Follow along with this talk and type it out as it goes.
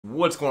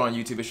What's going on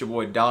YouTube? It's your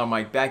boy Dollar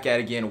Mike back at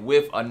it again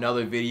with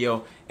another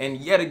video, and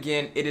yet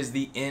again it is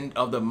the end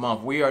of the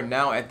month. We are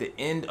now at the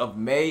end of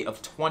May of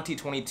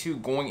 2022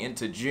 going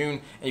into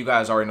June, and you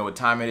guys already know what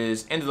time it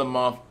is. End of the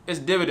month, it's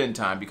dividend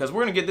time because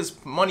we're gonna get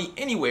this money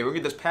anyway. We're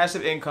gonna get this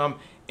passive income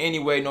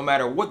anyway. No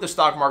matter what the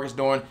stock market's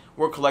doing,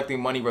 we're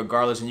collecting money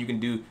regardless, and you can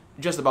do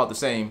just about the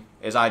same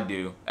as I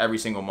do every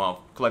single month.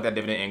 Collect that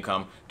dividend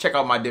income. Check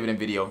out my dividend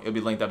video. It'll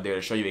be linked up there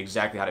to show you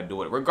exactly how to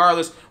do it.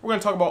 Regardless, we're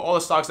going to talk about all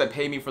the stocks that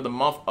pay me for the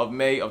month of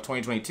May of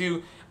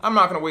 2022. I'm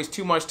not going to waste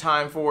too much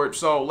time for it,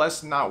 so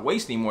let's not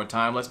waste any more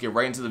time. Let's get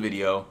right into the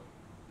video.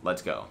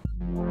 Let's go.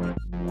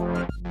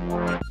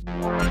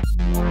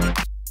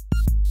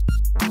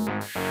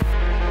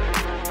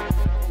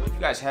 If you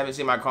guys haven't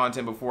seen my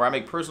content before, I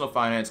make personal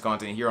finance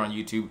content here on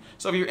YouTube.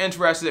 So if you're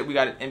interested, we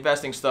got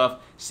investing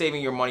stuff,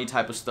 saving your money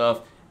type of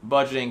stuff,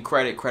 budgeting,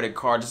 credit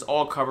cards. It's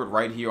all covered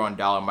right here on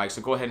Dollar Mike.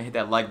 So go ahead and hit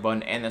that like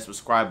button and that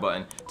subscribe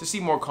button to see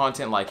more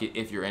content like it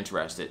if you're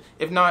interested.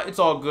 If not, it's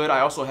all good. I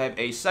also have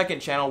a second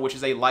channel, which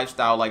is a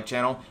lifestyle-like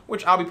channel,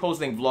 which I'll be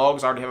posting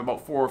vlogs. I already have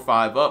about 4 or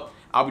 5 up.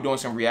 I'll be doing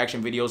some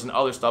reaction videos and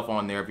other stuff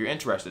on there if you're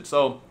interested.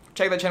 So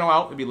check that channel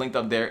out. It'll be linked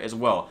up there as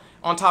well.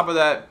 On top of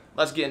that,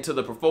 let's get into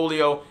the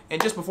portfolio.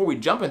 And just before we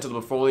jump into the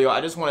portfolio,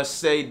 I just want to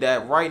say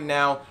that right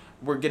now,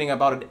 we're getting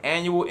about an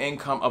annual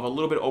income of a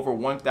little bit over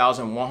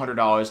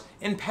 $1,100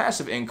 in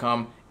passive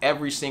income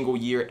every single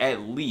year at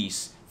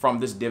least from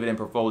this dividend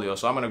portfolio.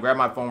 So I'm going to grab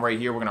my phone right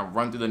here. We're going to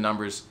run through the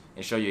numbers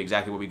and show you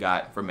exactly what we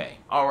got for May.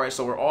 All right,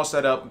 so we're all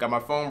set up. Got my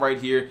phone right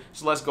here.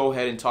 So let's go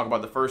ahead and talk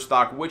about the first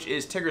stock, which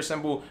is ticker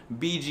symbol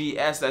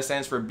BGS. That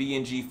stands for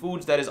B&G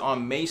Foods. That is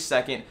on May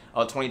 2nd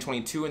of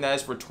 2022, and that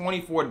is for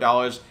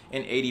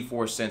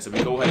 $24.84. So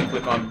we go ahead and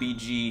click on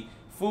BG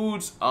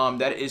Foods,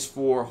 that is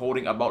for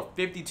holding about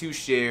 52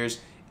 shares,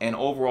 and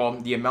overall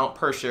the amount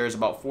per share is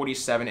about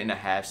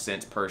 47.5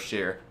 cents per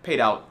share paid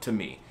out to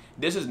me.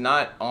 This is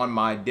not on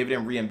my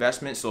dividend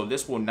reinvestment, so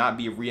this will not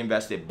be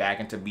reinvested back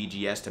into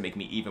BGS to make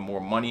me even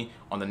more money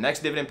on the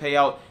next dividend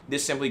payout.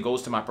 This simply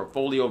goes to my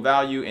portfolio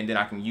value, and then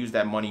I can use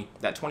that money,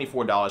 that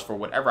 $24, for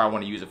whatever I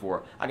want to use it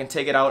for. I can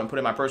take it out and put it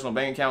in my personal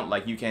bank account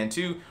like you can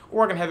too,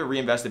 or I can have it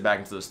reinvested back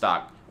into the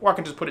stock, or I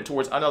can just put it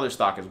towards another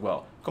stock as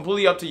well.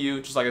 Completely up to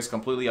you, just like it's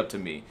completely up to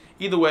me.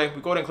 Either way,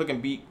 we go ahead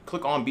and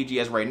click on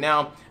BGS right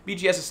now.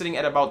 BGS is sitting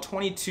at about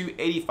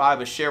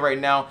 $22.85 a share right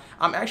now.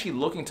 I'm actually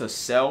looking to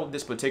sell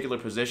this particular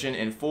position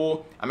in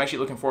full. I'm actually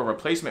looking for a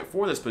replacement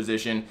for this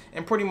position,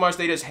 and pretty much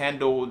they just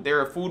handle,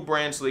 they're a food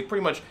brand, so they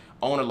pretty much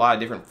own a lot of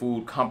different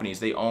food companies.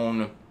 They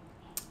own,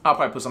 I'll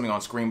probably put something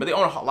on screen, but they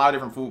own a lot of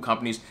different food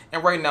companies.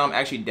 And right now I'm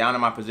actually down in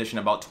my position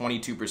about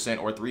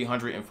 22% or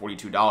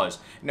 $342.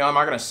 Now, am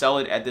I going to sell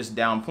it at this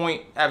down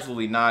point?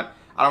 Absolutely not.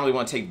 I don't really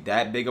want to take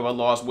that big of a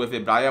loss with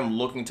it, but I am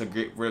looking to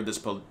get rid of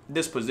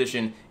this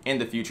position in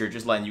the future,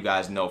 just letting you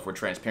guys know for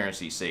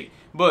transparency's sake.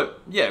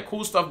 But yeah,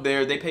 cool stuff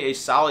there. They pay a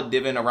solid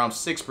dividend around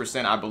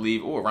 6%, I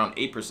believe, or around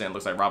 8%,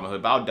 looks like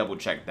Robinhood, but I'll double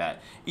check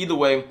that. Either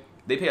way,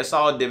 they pay a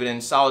solid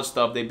dividend, solid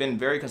stuff. They've been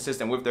very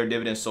consistent with their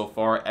dividends so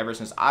far ever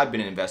since I've been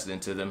invested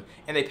into them,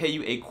 and they pay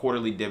you a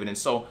quarterly dividend.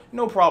 So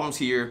no problems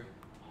here,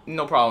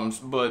 no problems,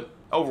 but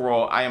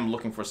overall I am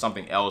looking for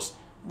something else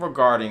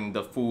regarding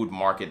the food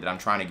market that I'm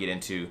trying to get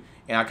into,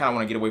 and I kind of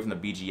want to get away from the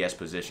BGS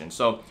position.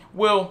 So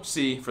we'll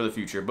see for the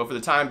future, but for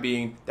the time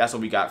being, that's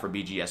what we got for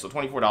BGS. So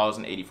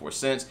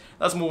 $24.84.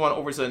 Let's move on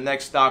over to the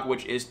next stock,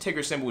 which is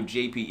ticker symbol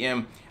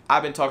JPM.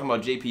 I've been talking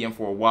about JPM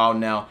for a while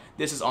now.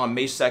 This is on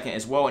May 2nd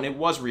as well, and it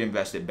was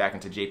reinvested back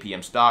into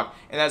JPM stock,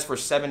 and that's for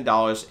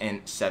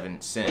 $7.07.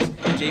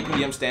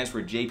 JPM stands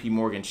for JP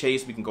Morgan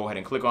Chase. We can go ahead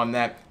and click on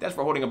that. That's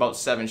for holding about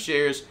 7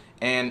 shares,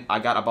 and I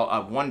got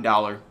about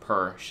 $1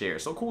 per share.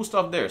 So cool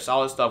stuff there,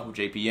 solid stuff with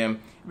JPM.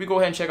 If we go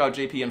ahead and check out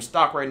JPM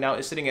stock right now,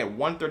 it's sitting at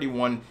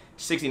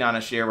 $131.69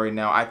 a share right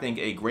now. I think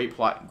a great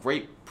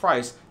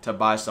price to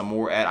buy some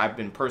more at. I've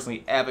been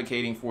personally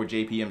advocating for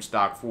JPM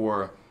stock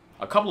for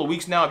a couple of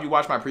weeks now. If you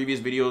watch my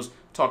previous videos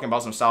talking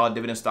about some solid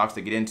dividend stocks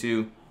to get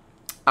into,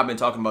 I've been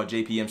talking about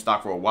JPM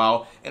stock for a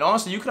while. And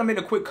honestly, you could have made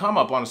a quick come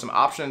up on some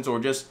options, or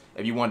just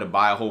if you wanted to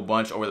buy a whole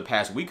bunch over the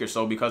past week or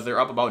so, because they're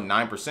up about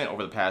 9%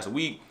 over the past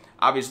week.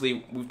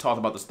 Obviously, we've talked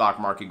about the stock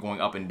market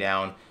going up and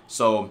down.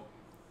 So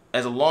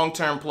as a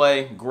long-term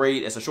play,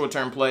 great. As a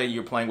short-term play,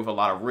 you're playing with a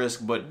lot of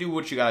risk, but do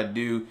what you got to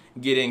do.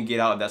 Get in,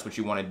 get out if that's what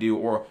you want to do,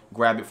 or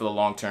grab it for the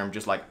long term,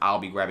 just like I'll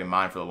be grabbing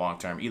mine for the long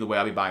term. Either way,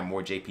 I'll be buying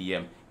more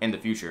JPM in the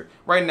future.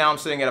 Right now, I'm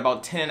sitting at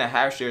about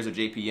 10.5 shares of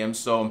JPM,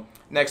 so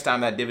next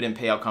time that dividend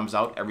payout comes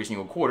out every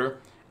single quarter,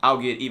 I'll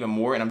get even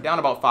more, and I'm down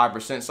about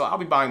 5%, so I'll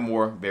be buying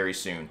more very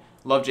soon.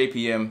 Love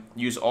JPM.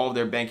 Use all of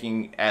their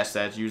banking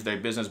assets, use their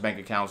business bank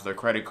accounts, their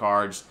credit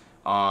cards,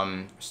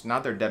 it's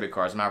not their debit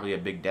cards. I'm not really a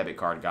big debit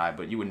card guy,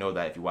 but you would know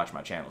that if you watch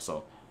my channel,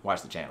 so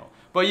watch the channel.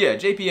 But yeah,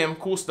 JPM,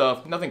 cool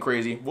stuff, nothing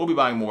crazy. We'll be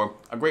buying more.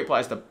 A great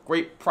price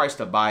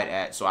to buy it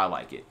at, so I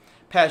like it.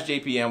 Past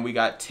JPM, we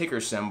got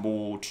ticker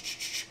symbol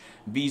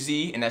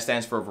VZ, and that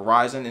stands for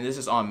Verizon, and this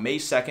is on May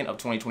 2nd of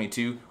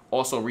 2022.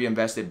 Also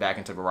reinvested back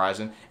into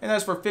Verizon, and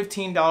that's for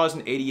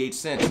 $15.88.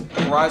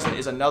 Verizon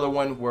is another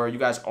one where you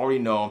guys already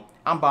know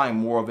I'm buying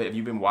more of it. If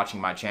you've been watching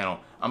my channel,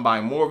 I'm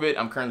buying more of it.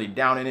 I'm currently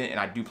down in it, and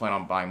I do plan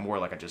on buying more,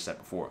 like I just said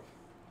before.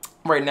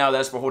 Right now,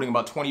 that's for holding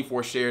about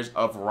 24 shares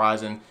of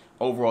Verizon.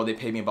 Overall, they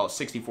paid me about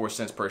 64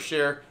 cents per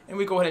share, and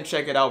we go ahead and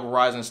check it out.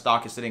 Verizon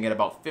stock is sitting at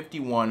about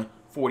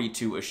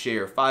 51.42 a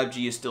share.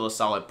 5G is still a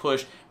solid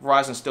push.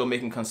 Verizon's still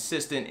making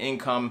consistent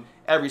income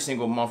every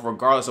single month,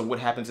 regardless of what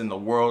happens in the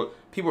world.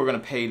 People are going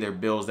to pay their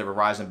bills, their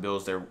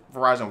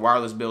Verizon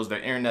wireless bills, their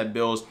internet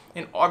bills,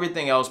 and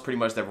everything else pretty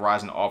much that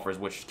Verizon offers,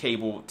 which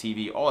cable,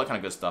 TV, all that kind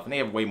of good stuff. And they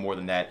have way more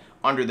than that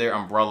under their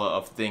umbrella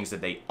of things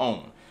that they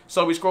own.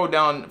 So we scroll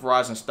down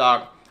Verizon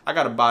stock. I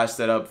got a buy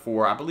set up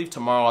for, I believe,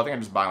 tomorrow. I think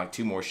I'm just buying like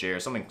 2 more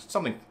shares, something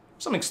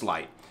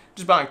slight.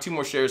 Just buying 2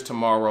 more shares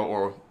tomorrow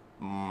or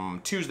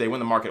Tuesday when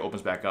the market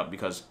opens back up,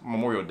 because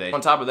Memorial Day. On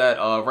top of that,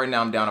 right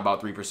now I'm down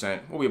about 3%.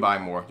 We'll be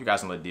buying more. You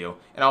guys know the deal.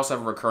 And I also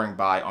have a recurring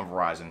buy on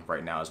Verizon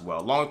right now as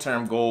well.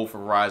 Long-term goal for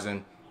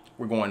Verizon,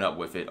 we're going up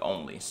with it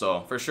only.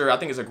 So for sure, I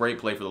think it's a great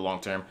play for the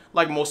long term,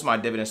 like most of my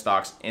dividend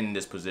stocks in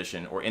this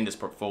position or in this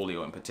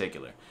portfolio in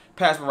particular.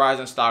 Past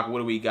Verizon stock, what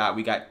do we got?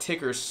 We got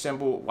ticker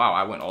symbol. Wow,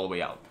 I went all the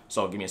way out.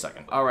 So give me a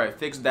second. All right,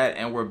 fix that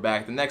and we're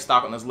back. The next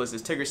stock on this list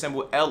is ticker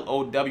symbol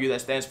LOW.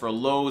 That stands for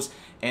Lowe's,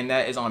 and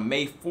that is on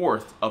May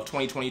 4th of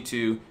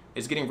 2022.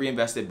 It's getting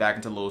reinvested back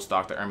into Lowe's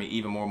stock to earn me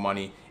even more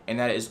money, and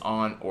that is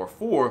on or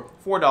for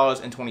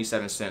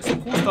 $4.27.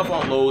 Some cool stuff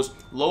on Lowe's.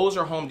 Lowe's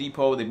or Home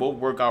Depot, they both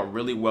work out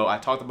really well. I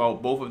talked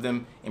about both of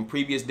them in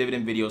previous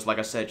dividend videos. Like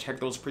I said,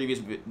 check those previous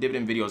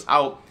dividend videos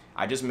out.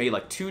 I just made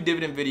like 2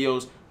 dividend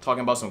videos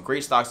talking about some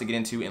great stocks to get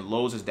into, and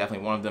Lowe's is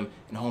definitely one of them,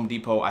 and Home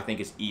Depot I think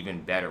is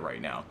even better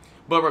right now.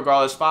 But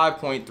regardless,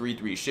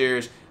 5.33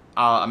 shares,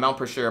 amount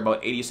per share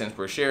about 80 cents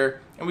per share,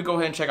 and we go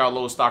ahead and check out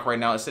Lowe's stock right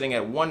now. It's sitting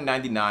at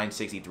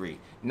 $199.63.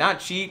 Not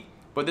cheap,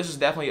 but this is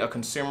definitely a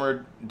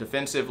consumer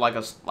defensive like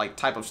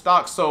type of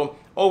stock. So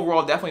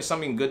overall, definitely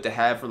something good to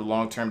have for the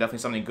long term. Definitely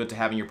something good to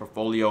have in your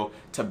portfolio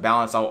to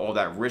balance out all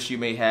that risk you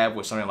may have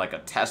with something like a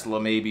Tesla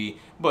maybe.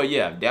 But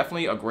yeah,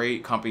 definitely a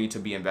great company to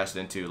be invested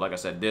into. Like I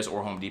said, this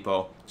or Home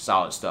Depot,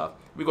 solid stuff.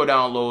 We go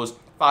down Lowe's,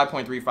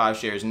 5.35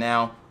 shares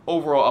now.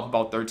 Overall up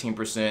about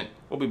 13%.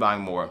 We'll be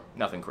buying more.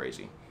 Nothing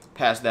crazy.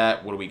 Past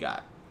that, what do we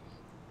got?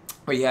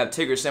 We have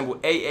ticker symbol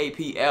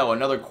AAPL,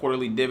 another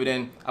quarterly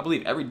dividend. I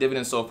believe every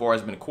dividend so far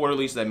has been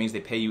quarterly, so that means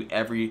they pay you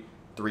every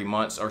 3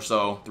 months or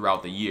so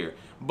throughout the year.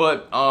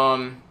 But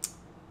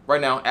right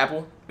now,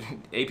 Apple,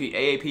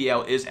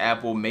 AAPL is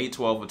Apple, May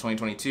 12th of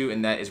 2022,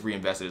 and that is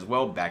reinvested as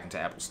well back into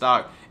Apple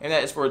stock, and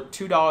that is for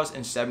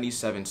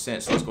 $2.77.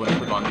 So let's go ahead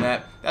and click on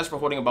that. That's for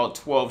holding about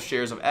 12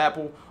 shares of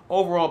Apple.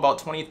 Overall, about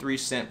 23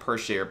 cents per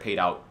share paid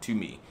out to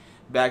me.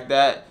 Back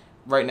that.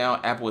 Right now,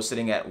 Apple is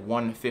sitting at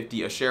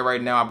 $150 a share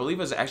right now. I believe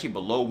it was actually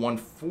below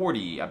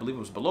 $140. I believe it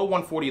was below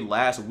 $140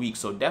 last week,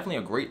 so definitely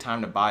a great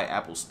time to buy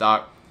Apple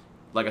stock.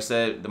 Like I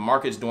said, the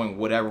market's doing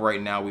whatever right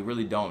now. We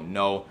really don't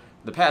know.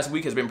 The past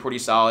week has been pretty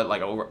solid,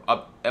 like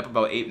up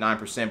about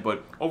 8-9%,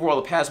 but overall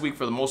the past week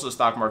for the most of the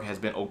stock market has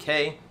been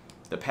okay.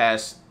 The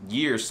past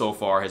year so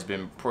far has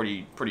been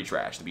pretty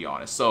trash, to be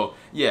honest. So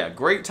yeah,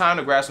 great time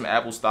to grab some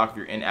Apple stock if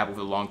you're in Apple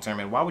for the long term,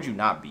 and why would you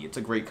not be? It's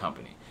a great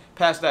company.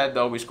 Past that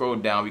though, we scroll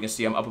down, we can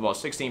see I'm up about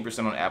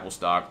 16% on Apple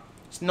stock.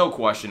 It's no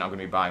question I'm going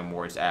to be buying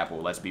more. It's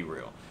Apple, let's be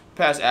real.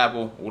 Past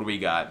Apple, what do we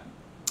got?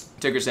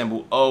 Ticker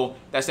symbol O,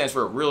 that stands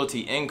for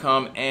Realty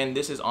Income, and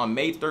this is on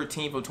May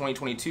 13th of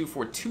 2022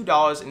 for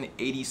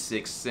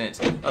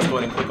 $2.86. Let's go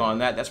ahead and click on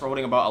that. That's for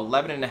holding about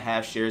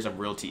 11.5 shares of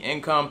Realty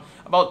Income.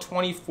 About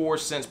 24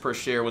 cents per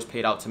share was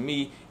paid out to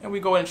me, and we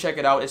go ahead and check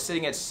it out. It's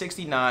sitting at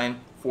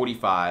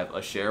 $69.45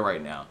 a share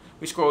right now.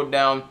 We scroll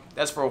down,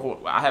 that's for a whole,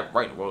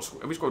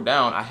 we scroll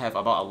down, I have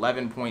about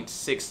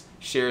 11.6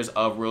 shares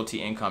of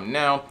Realty Income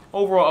now.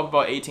 Overall up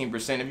about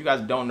 18%. If you guys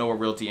don't know what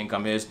Realty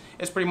Income is,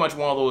 it's pretty much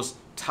one of those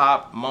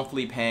top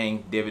monthly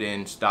paying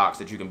dividend stocks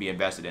that you can be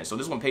invested in. So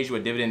this one pays you a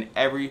dividend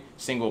every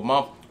single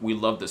month. We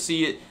love to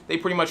see it. They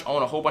pretty much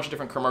own a whole bunch of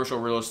different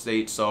commercial real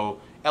estate. So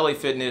LA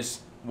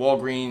Fitness,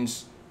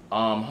 Walgreens,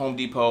 Home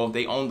Depot,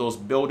 they own those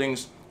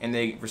buildings, and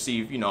they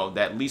receive, you know,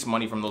 that lease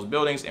money from those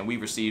buildings, and we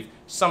receive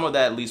some of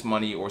that lease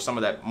money or some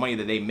of that money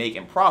that they make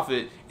in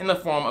profit in the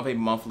form of a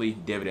monthly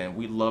dividend.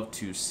 We love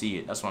to see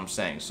it. That's what I'm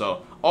saying.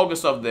 So all good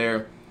stuff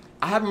there.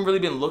 I haven't really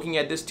been looking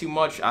at this too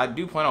much. I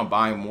do plan on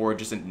buying more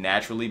just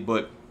naturally,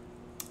 but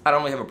I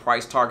don't really have a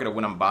price target of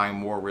when I'm buying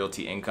more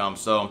Realty Income.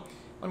 So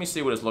let me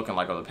see what it's looking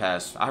like over the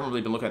past. I haven't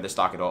really been looking at this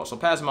stock at all. So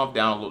past month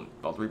down a little,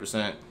 about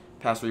 3%,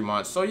 past 3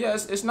 months. So yeah,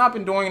 it's not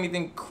been doing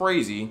anything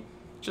crazy,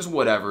 just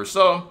whatever.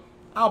 So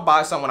I'll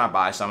buy some when I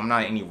buy some. I'm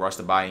not in any rush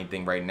to buy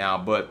anything right now,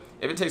 but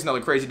if it takes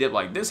another crazy dip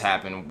like this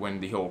happened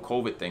when the whole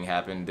COVID thing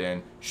happened,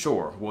 then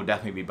sure, we'll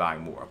definitely be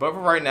buying more. But for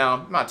right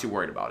now, I'm not too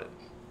worried about it.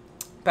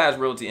 Past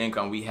Realty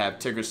Income, we have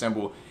ticker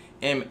symbol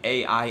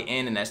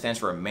MAIN, and that stands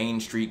for Main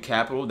Street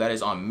Capital. That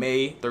is on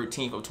May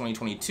 13th of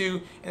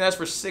 2022, and that's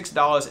for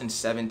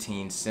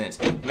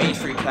 $6.17. Main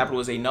Street Capital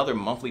is another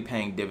monthly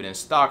paying dividend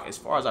stock, as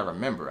far as I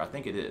remember. I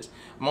think it is.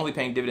 Monthly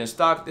paying dividend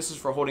stock. This is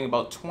for holding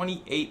about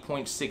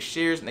 28.6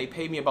 shares, and they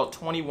paid me about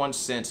 21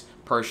 cents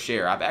per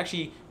share. I've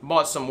actually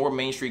bought some more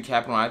Main Street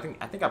Capital, and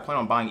I think I plan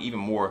on buying even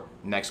more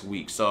next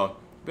week. So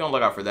be on the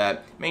lookout for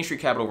that. Main Street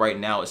Capital right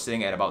now is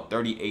sitting at about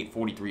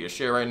 $38.43 a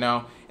share right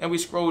now. And we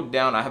scrolled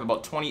down, I have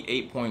about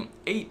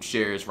 28.8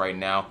 shares right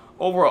now.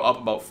 Overall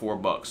up about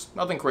 $4.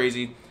 Nothing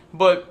crazy,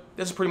 but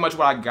this is pretty much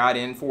what I got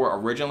in for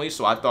originally.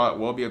 So I thought,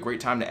 well, it'd be a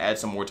great time to add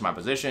some more to my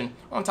position.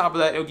 On top of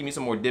that, it'll give me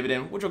some more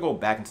dividend, which will go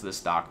back into the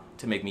stock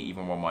to make me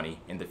even more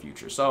money in the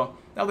future. So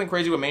nothing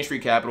crazy with Main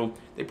Street Capital.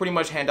 They pretty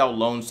much hand out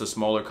loans to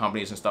smaller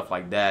companies and stuff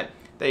like that.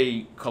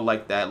 They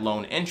collect that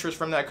loan interest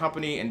from that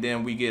company, and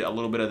then we get a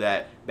little bit of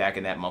that back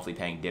in that monthly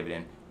paying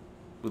dividend.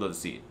 We love to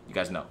see it. You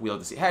guys know, we love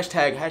to see it.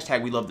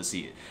 Hashtag we love to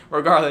see it.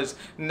 Regardless,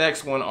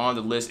 next one on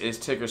the list is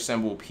ticker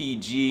symbol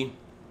PG.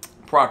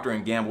 Procter &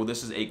 Gamble.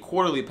 This is a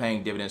quarterly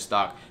paying dividend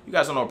stock. You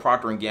guys don't know what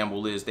Procter &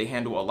 Gamble is. They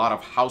handle a lot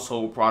of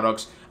household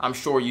products. I'm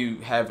sure you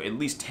have at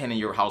least 10 in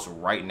your house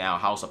right now,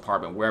 house,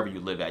 apartment, wherever you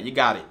live at. You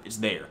got it. It's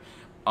there.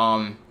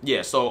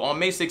 Yeah, so on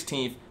May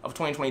 16th of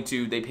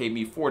 2022, they paid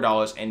me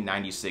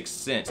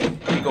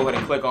 $4.96. You go ahead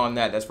and click on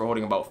that. That's for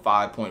holding about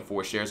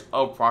 5.4 shares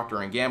of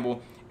Procter &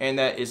 Gamble, and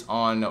that is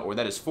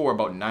for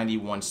about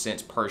 91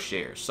 cents per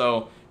share.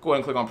 So go ahead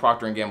and click on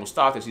Procter & Gamble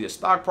stock to see the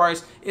stock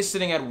price is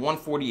sitting at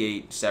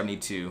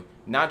 $148.72.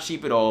 Not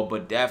cheap at all,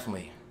 but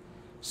definitely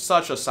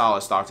such a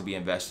solid stock to be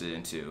invested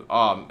into.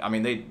 I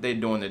mean, they're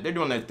doing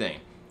their thing.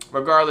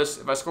 Regardless,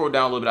 if I scroll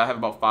down a little bit, I have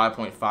about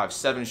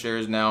 5.57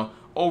 shares now.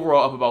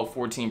 Overall, up about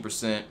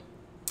 14%.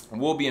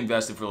 Will be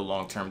invested for the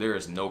long term. There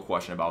is no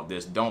question about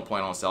this. Don't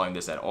plan on selling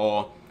this at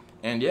all.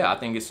 And yeah, I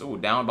think it's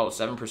down about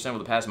 7% over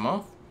the past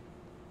month.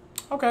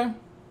 Okay.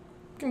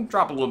 Can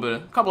drop a little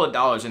bit, a couple of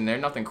dollars in there.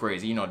 Nothing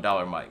crazy. You know,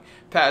 Dollar Mike.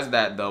 Past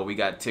that, though, we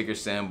got ticker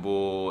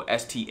symbol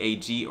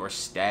STAG or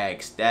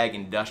STAG. STAG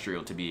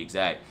Industrial, to be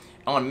exact.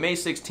 On May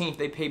 16th,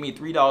 they paid me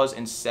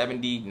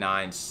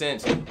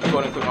 $3.79. Go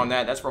ahead and click on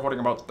that. That's for holding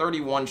about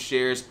 31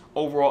 shares.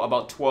 Overall,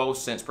 about 12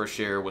 cents per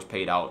share was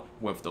paid out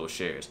with those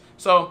shares.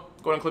 So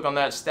go ahead and click on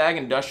that. Stag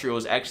Industrial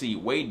is actually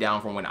way down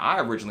from when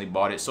I originally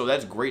bought it. So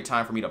that's a great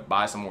time for me to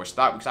buy some more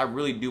stock, because I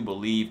really do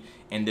believe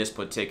in this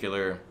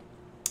particular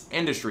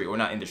industry, or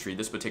not industry,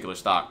 this particular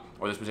stock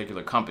or this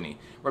particular company.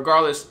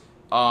 Regardless,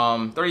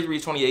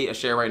 $33.28 a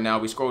share right now.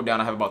 We scroll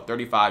down, I have about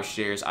 35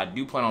 shares. I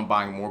do plan on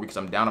buying more because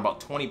I'm down about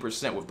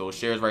 20% with those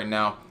shares right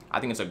now. I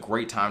think it's a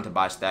great time to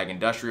buy Stag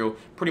Industrial.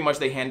 Pretty much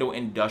they handle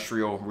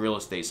industrial real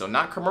estate. So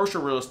not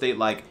commercial real estate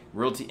like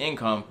Realty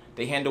Income.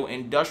 They handle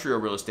industrial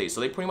real estate.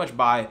 So they pretty much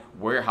buy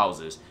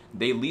warehouses.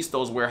 They lease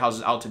those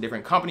warehouses out to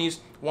different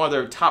companies. One of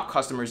their top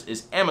customers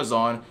is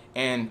Amazon.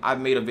 And I've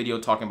made a video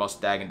talking about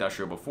Stag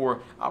Industrial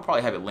before. I'll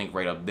probably have it linked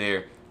right up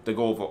there to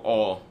go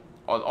over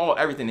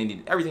everything you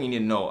need to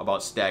know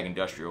about Stag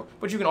Industrial.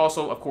 But you can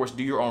also, of course,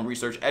 do your own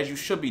research, as you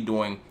should be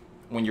doing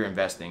when you're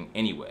investing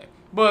anyway.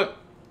 But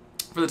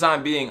for the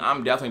time being,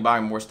 I'm definitely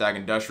buying more Stag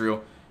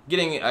Industrial,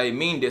 getting a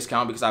mean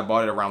discount because I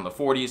bought it around the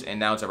 40s and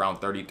now it's around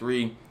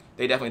 33.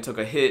 They definitely took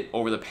a hit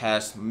over the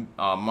past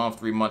month,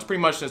 3 months,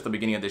 pretty much since the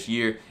beginning of this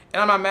year,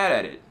 and I'm not mad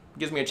at it. It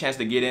gives me a chance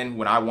to get in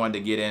when I wanted to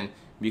get in,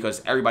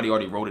 because everybody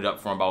already wrote it up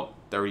from about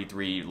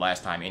 33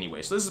 last time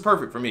anyway. So this is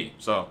perfect for me.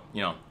 So,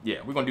 you know,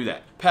 yeah, we're going to do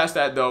that. Past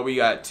that, though, we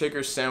got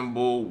ticker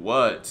symbol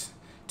what?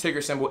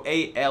 Ticker symbol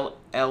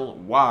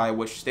ALLY,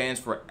 which stands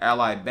for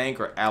Ally Bank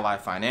or Ally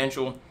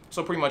Financial.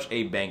 So pretty much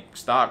a bank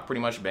stock,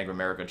 pretty much Bank of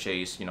America,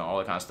 Chase, you know, all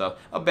that kind of stuff.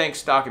 A bank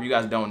stock, if you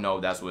guys don't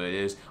know, that's what it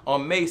is.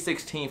 On May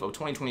 16th of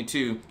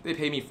 2022, they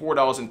paid me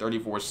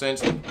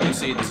 $4.34. You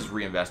see, this is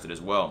reinvested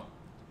as well.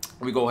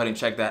 We go ahead and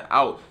check that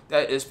out.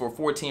 That is for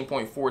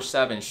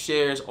 14.47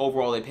 shares.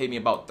 Overall, they paid me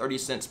about 30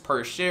 cents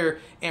per share.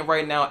 And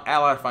right now,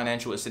 Ally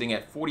Financial is sitting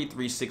at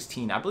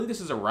 43.16. I believe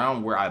this is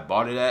around where I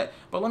bought it at.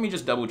 But let me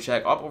just double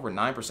check. Up over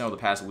 9% over the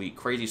past week.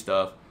 Crazy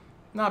stuff.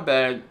 Not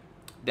bad.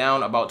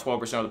 Down about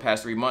 12% over the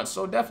past 3 months.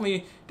 So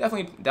definitely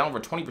down over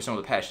 20%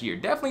 over the past year.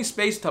 Definitely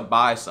space to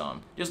buy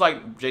some. Just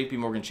like JP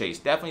Morgan Chase.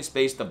 Definitely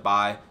space to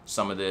buy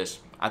some of this.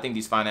 I think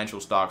these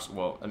financial stocks,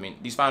 well, I mean,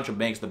 these financial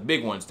banks, the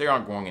big ones, they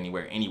aren't going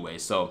anywhere anyway.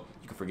 So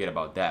you can forget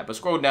about that. But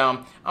scroll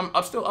down.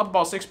 I'm still up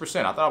about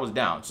 6%. I thought I was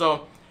down.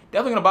 So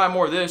definitely going to buy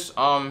more of this.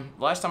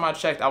 Last time I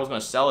checked, I was going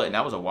to sell it. And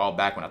that was a while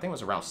back when I think it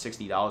was around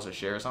 $60 a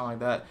share or something like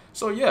that.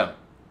 So yeah,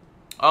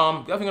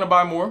 definitely going to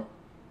buy more.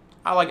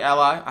 I like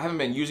Ally. I haven't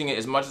been using it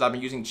as much as I've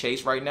been using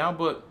Chase right now,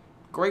 but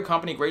great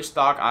company, great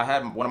stock. I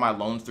had one of my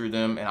loans through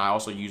them, and I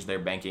also use their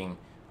banking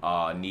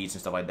needs and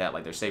stuff like that,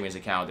 like their savings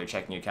account, their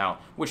checking account,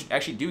 which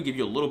actually do give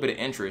you a little bit of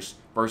interest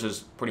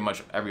versus pretty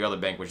much every other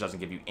bank, which doesn't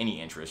give you any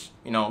interest.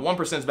 You know,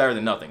 1% is better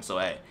than nothing, so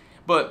hey.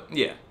 But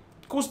yeah,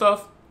 cool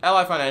stuff.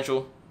 Ally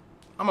Financial.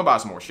 I'm going to buy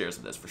some more shares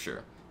of this for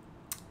sure.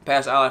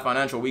 Past Ally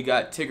Financial, we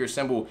got ticker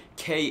symbol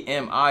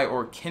KMI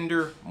or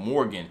Kinder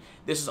Morgan.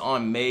 This is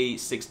on May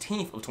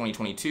 16th of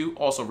 2022.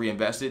 Also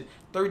reinvested.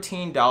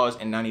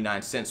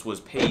 $13.99 was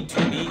paid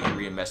to me and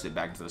reinvested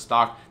back into the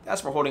stock.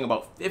 That's for holding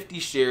about 50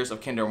 shares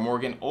of Kinder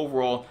Morgan.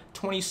 Overall,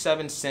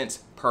 27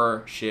 cents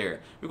per share.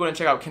 We're going to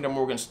check out Kinder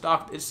Morgan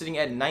stock. It's sitting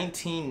at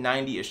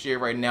 $19.90 a share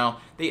right now.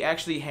 They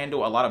actually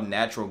handle a lot of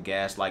natural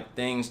gas like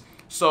things.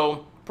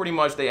 So pretty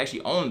much they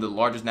actually own the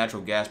largest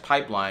natural gas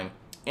pipeline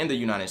in the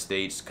United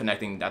States,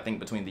 connecting, I think,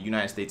 between the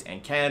United States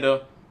and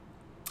Canada.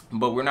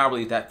 But we're not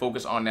really that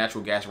focused on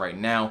natural gas right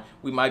now.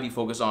 We might be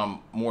focused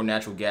on more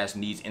natural gas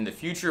needs in the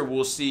future.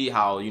 We'll see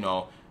how, you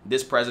know,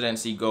 this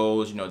presidency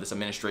goes, you know, this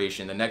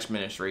administration, the next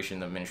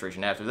administration, the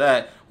administration after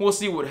that. We'll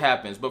see what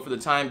happens. But for the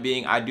time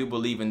being, I do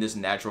believe in this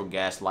natural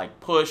gas like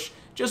push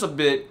just a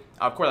bit.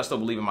 Of course, I still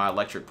believe in my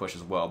electric push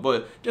as well,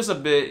 but just a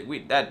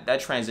bit.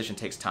 That transition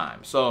takes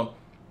time. So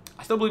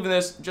I still believe in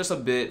this just a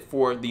bit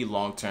for the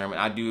long term, and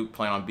I do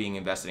plan on being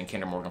invested in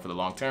Kinder Morgan for the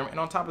long term. And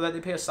on top of that,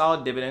 they pay a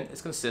solid dividend.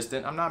 It's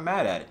consistent. I'm not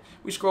mad at it.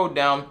 We scrolled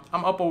down.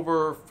 I'm up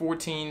over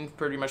 14,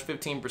 pretty much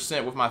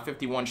 15% with my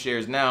 51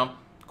 shares now.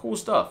 Cool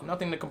stuff.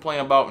 Nothing to complain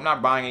about. I'm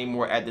not buying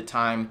anymore at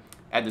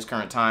this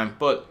current time,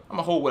 but I'm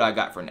gonna hold what I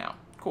got for now.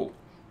 Cool.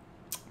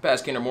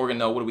 Past Kinder Morgan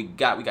though, what do we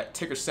got? We got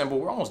ticker symbol.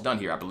 We're almost done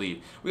here, I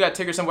believe. We got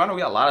ticker symbol. I know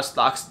we got a lot of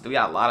stocks. We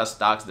got a lot of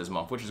stocks this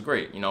month, which is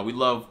great. You know, we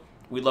love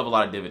a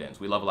lot of dividends.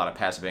 We love a lot of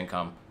passive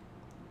income.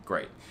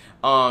 Great.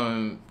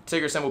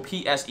 Ticker symbol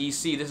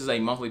PSEC. This is a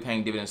monthly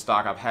paying dividend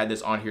stock. I've had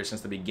this on here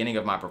since the beginning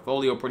of my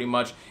portfolio pretty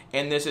much.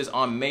 And this is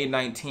on May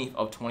 19th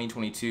of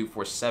 2022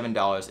 for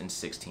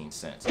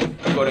 $7.16.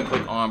 Go ahead and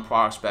click on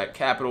Prospect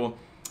Capital.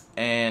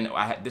 And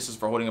this is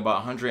for holding about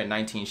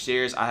 119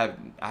 shares. I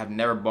have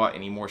never bought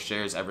any more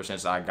shares ever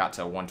since I got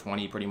to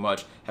 120 pretty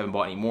much. Haven't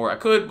bought any more. I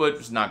could, but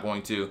just not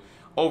going to.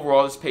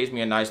 Overall, this pays me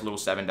a nice little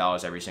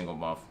 $7 every single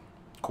month.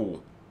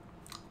 Cool.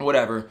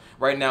 Whatever.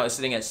 Right now it's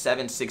sitting at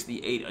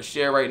 $7.68 a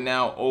share right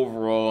now.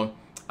 Overall,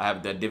 I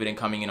have the dividend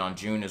coming in on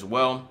June as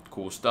well.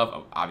 Cool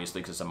stuff, obviously,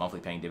 because it's a monthly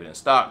paying dividend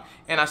stock.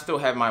 And I still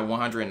have my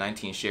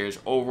 119 shares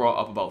overall,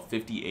 up about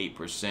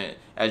 58%.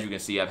 As you can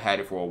see, I've had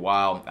it for a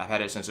while. I've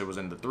had it since it was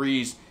in the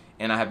 3s,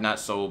 and I have not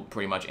sold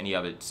pretty much any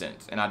of it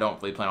since. And I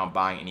don't really plan on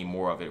buying any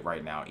more of it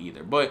right now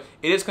either. But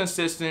it is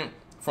consistent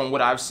from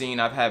what I've seen.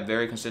 I've had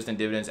very consistent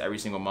dividends every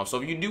single month.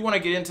 So if you do want to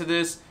get into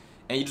this,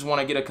 and you just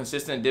want to get a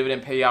consistent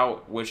dividend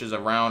payout, which is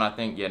around, I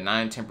think,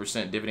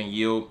 9-10% dividend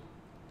yield,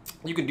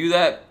 you can do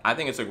that. I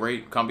think it's a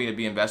great company to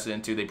be invested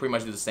into. They pretty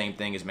much do the same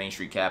thing as Main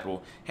Street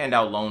Capital, hand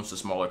out loans to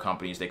smaller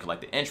companies. They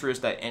collect the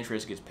interest. That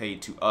interest gets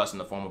paid to us in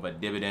the form of a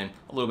dividend,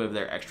 a little bit of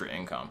their extra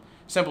income.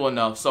 Simple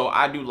enough. So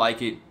I do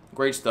like it.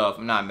 Great stuff.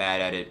 I'm not mad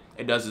at it.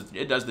 It does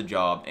the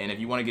job. And if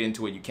you want to get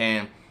into it, you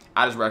can.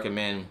 I just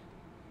recommend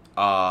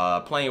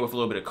playing it with a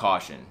little bit of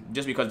caution,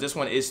 just because this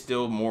one is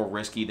still more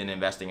risky than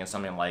investing in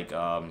something like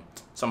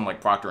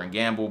Procter &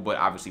 Gamble. But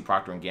obviously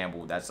Procter &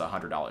 Gamble, that's a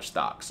 $100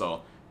 stock,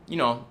 so you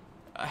know,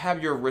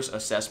 have your risk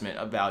assessment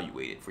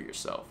evaluated for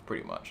yourself,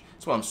 pretty much.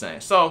 That's what I'm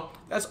saying. So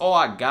that's all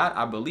I got.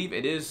 I believe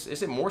it is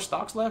it more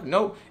stocks left?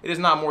 No, it is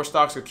not more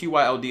stocks. So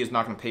QYLD is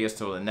not going to pay us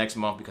till the next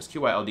month, because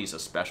QYLD is a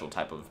special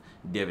type of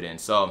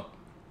dividend, so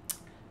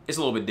it's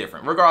a little bit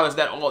different. Regardless,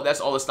 that's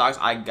all the stocks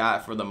I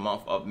got for the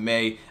month of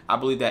May. I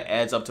believe that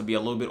adds up to be a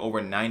little bit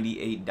over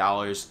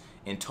 $98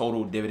 in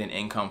total dividend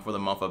income for the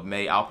month of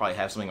May. I'll probably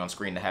have something on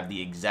screen to have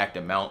the exact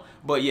amount.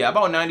 But yeah,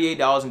 about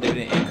 $98 in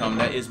dividend income.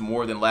 That is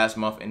more than last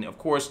month. And of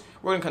course,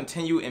 we're going to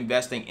continue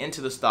investing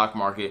into the stock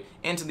market,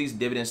 into these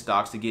dividend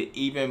stocks, to get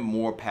even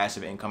more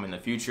passive income in the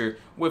future,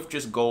 with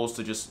just goals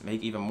to just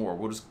make even more.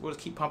 We'll just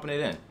keep pumping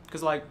it in,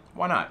 because, like,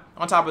 why not?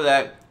 On top of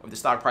that, if the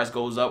stock price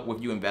goes up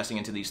with you investing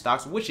into these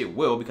stocks, which it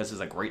will, because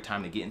it's a great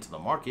time to get into the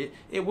market,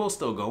 it will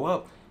still go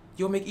up.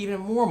 You'll make even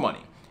more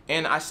money.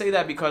 And I say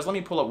that because, let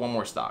me pull up one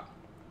more stock.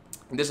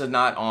 This is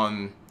not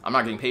on, I'm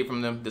not getting paid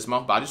from them this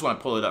month, but I just want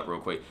to pull it up real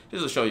quick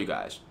just to show you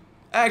guys.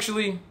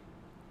 Actually,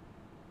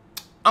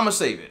 I'm going to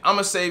save it. I'm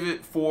going to save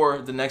it for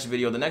the next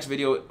video. The next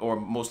video, or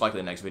most likely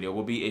the next video,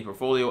 will be a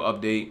portfolio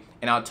update,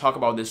 and I'll talk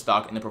about this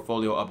stock in the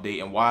portfolio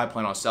update and why I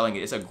plan on selling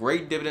it. It's a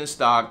great dividend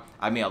stock.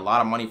 I made a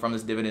lot of money from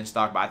this dividend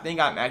stock, but I think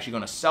I'm actually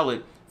going to sell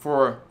it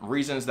for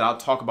reasons that I'll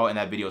talk about in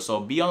that video. So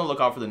be on the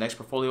lookout for the next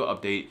portfolio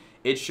update.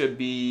 It should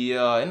be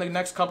in the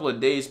next couple of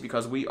days,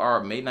 because we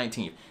are May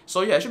 19th.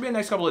 So yeah, it should be in the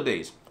next couple of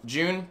days.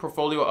 June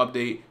portfolio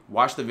update.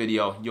 Watch the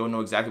video. You'll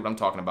know exactly what I'm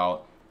talking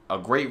about. A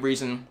great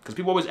reason, because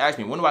people always ask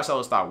me, when do I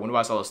sell a stock? When do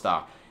I sell a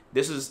stock?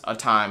 This is a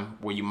time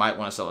where you might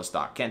want to sell a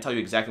stock. Can't tell you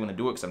exactly when to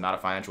do it, because I'm not a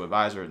financial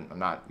advisor. I'm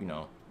not, you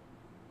know,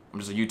 I'm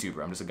just a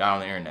YouTuber. I'm just a guy on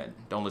the internet.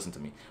 Don't listen to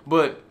me.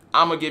 But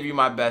I'm going to give you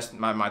my best,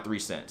 my 3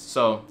 cents.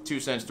 So 2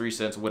 cents, 3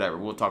 cents, whatever.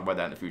 We'll talk about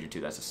that in the future too.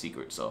 That's a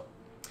secret. So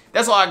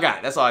that's all I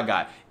got. That's all I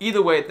got.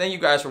 Either way, thank you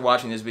guys for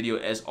watching this video.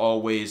 As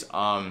always,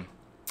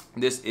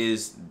 this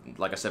is,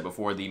 like I said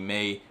before, the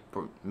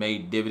May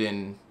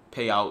dividend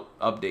payout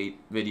update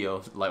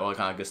video, like all that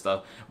kind of good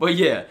stuff. But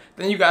yeah,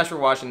 thank you guys for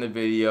watching the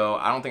video.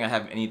 I don't think I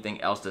have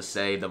anything else to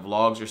say. The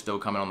vlogs are still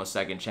coming on the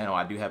second channel.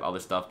 I do have other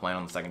stuff planned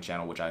on the second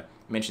channel, which I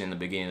mentioned in the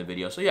beginning of the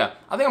video. So yeah,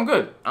 I think I'm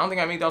good. I don't think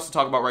I have anything else to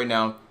talk about right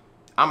now.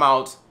 I'm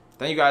out.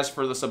 Thank you guys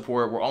for the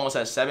support. We're almost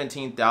at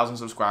 17,000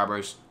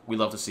 subscribers. We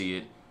love to see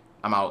it.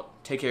 I'm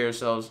out. Take care of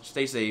yourselves.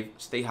 Stay safe.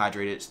 Stay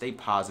hydrated. Stay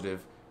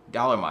positive.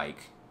 Dollar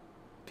Mike.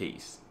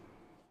 Peace.